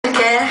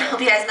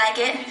you guys like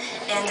it.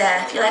 And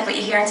if you like what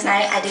you're hearing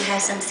tonight, I do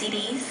have some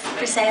CDs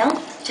for sale.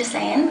 Just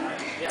saying.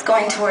 It's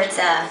going towards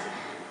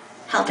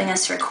helping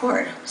us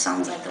record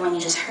songs like the one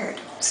you just heard.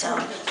 So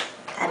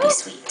that'd be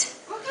sweet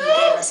if you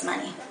gave us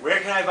money.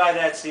 Where can I buy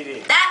that CD?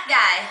 That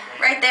guy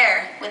right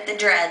there with the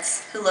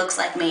dreads who looks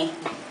like me.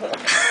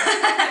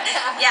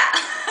 Yeah.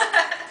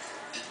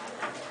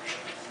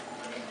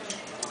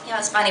 You know,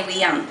 it's funny.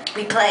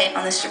 We play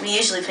on the street. We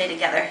usually play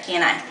together, he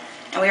and I.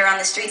 And we were on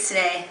the streets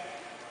today.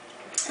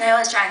 And I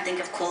always try and think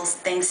of cool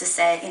things to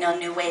say, you know,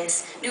 new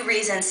ways, new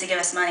reasons to give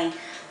us money.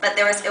 But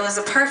it was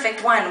a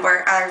perfect one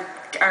where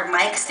our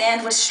mic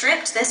stand was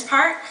stripped, this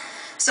part.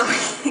 So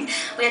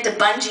we had to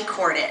bungee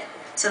cord it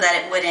so that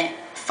it wouldn't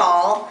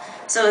fall.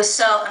 So it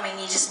was I mean,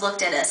 you just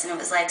looked at us and it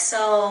was like,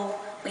 so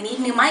we need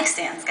new mic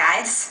stands,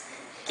 guys.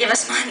 Give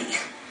us money.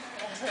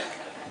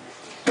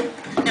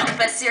 No,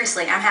 but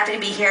seriously, I'm happy to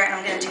be here, and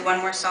I'm going to do one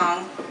more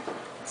song.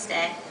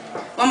 Stay.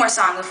 One more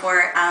song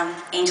before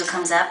Angel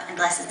comes up and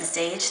blesses the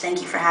stage.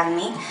 Thank you for having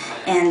me.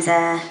 And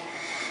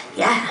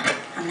yeah,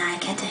 I'm Naia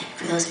Kete,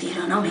 for those of you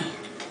who don't know me.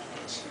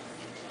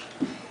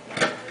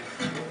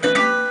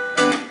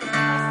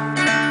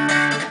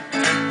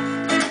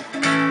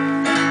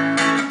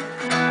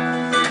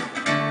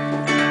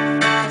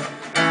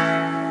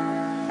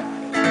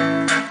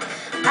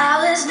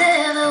 I was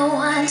never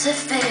one to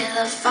fail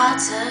or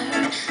falter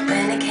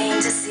when it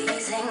came to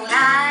seizing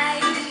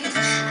life.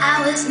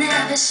 I was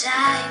never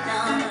shy,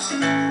 no.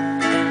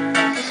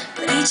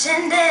 But each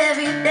and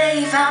every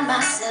day found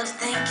myself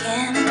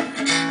thinking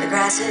the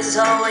grass is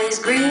always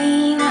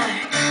greener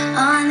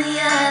on the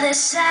other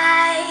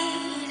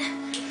side.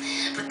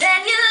 But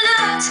then you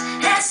looked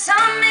and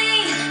saw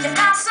me. You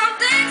found some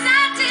things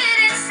I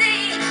didn't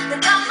see.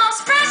 That the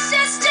most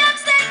precious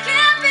gems, they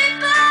can't be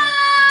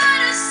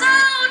bought or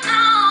sold,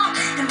 no.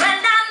 And when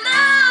I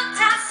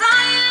looked, I saw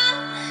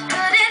you.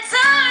 Couldn't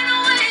turn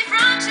away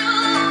from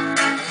truth.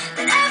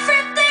 That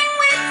everything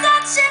we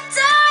touch, it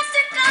turns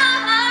to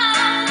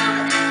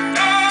gold.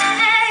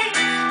 Yeah,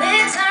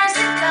 it turns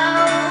to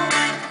gold.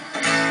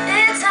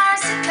 It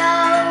turns to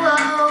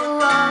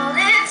gold.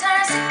 It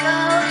turns to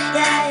gold.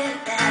 Yeah,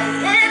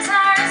 it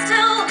turns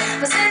to.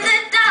 Was in the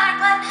dark,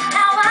 but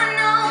now I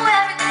know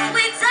everything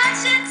we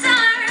touch, it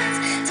turns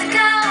to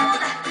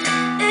gold.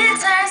 It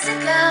turns to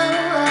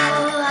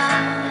gold.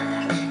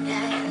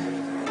 Yeah.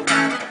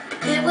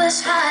 It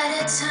was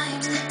hard at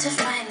times to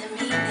find the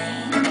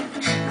meaning.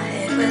 My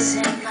head was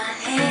in my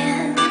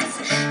hands.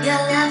 Your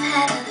love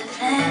had other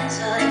plans.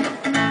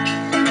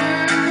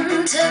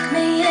 Took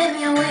me in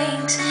your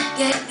wings,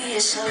 gave me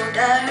a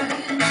shoulder.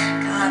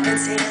 Caught the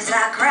tears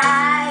I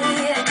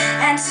cried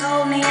and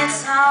told me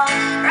it's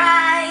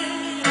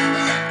alright.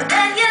 But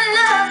then you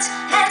looked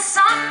and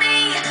saw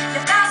me.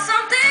 You found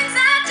some things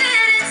I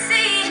didn't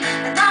see.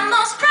 And the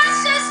most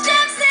precious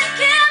gems, they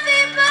can't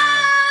be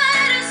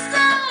bought or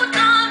sold,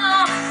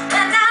 no.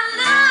 When I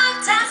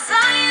looked, I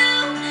saw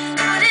you.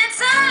 Couldn't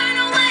turn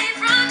away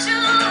from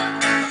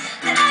truth.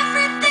 That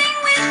everything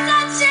we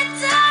touch, it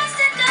turns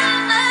to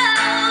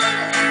gold.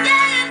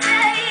 Yeah,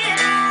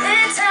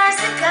 it turns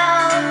to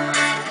gold.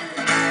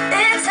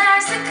 It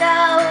turns to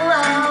gold.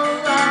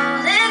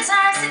 It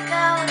turns to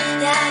gold.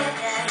 Yeah.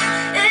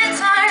 It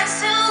turns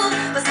to.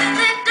 Was in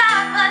the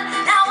dark, but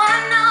now I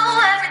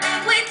know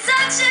everything we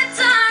touch, it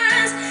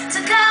turns to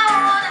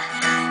gold.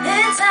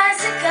 It turns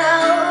to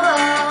gold.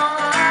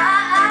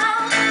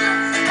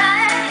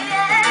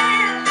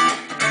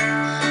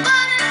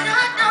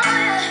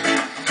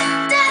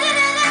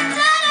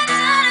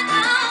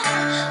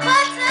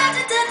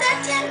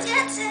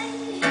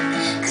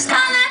 Cause all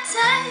I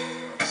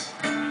touch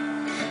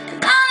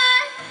and all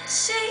I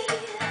see,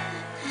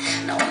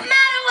 no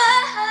matter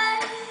what,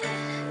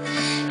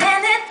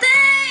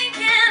 anything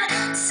can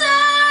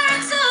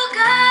turn to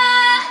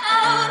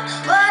gold.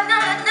 What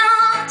no,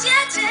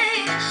 yeah.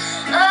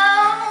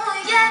 Oh,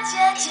 yeah.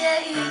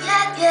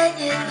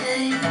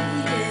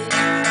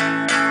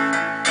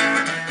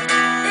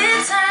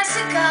 It turns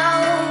to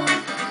gold.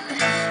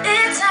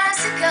 It turns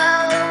to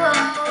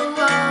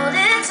gold.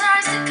 It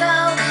turns to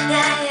gold.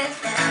 Yeah.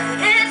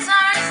 It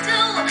turns to.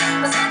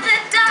 Was in the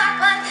dark,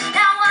 but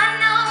now I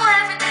know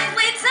everything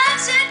we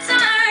touch, it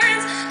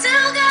turns to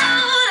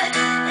gold.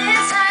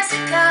 It turns to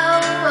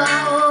gold.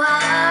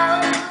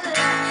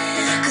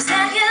 Cause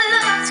then you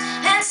looked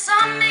and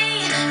saw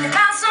me. You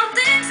found some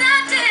things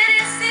I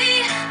didn't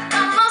see.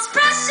 The most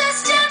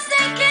precious gems,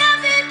 they can't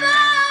be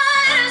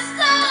bought or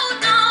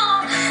sold,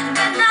 no. And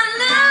when I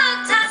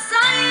looked, I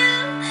saw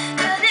you.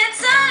 Couldn't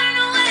turn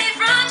away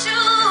from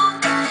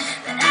truth.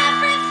 That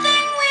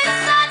everything we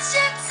touch,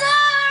 it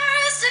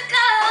turns to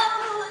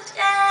gold.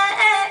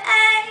 Yeah.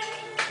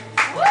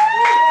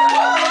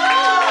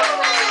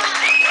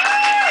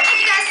 Thank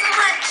you guys so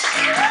much.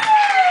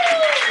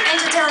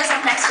 Angel Taylor's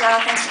up next, y'all.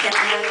 Thanks for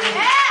getting me.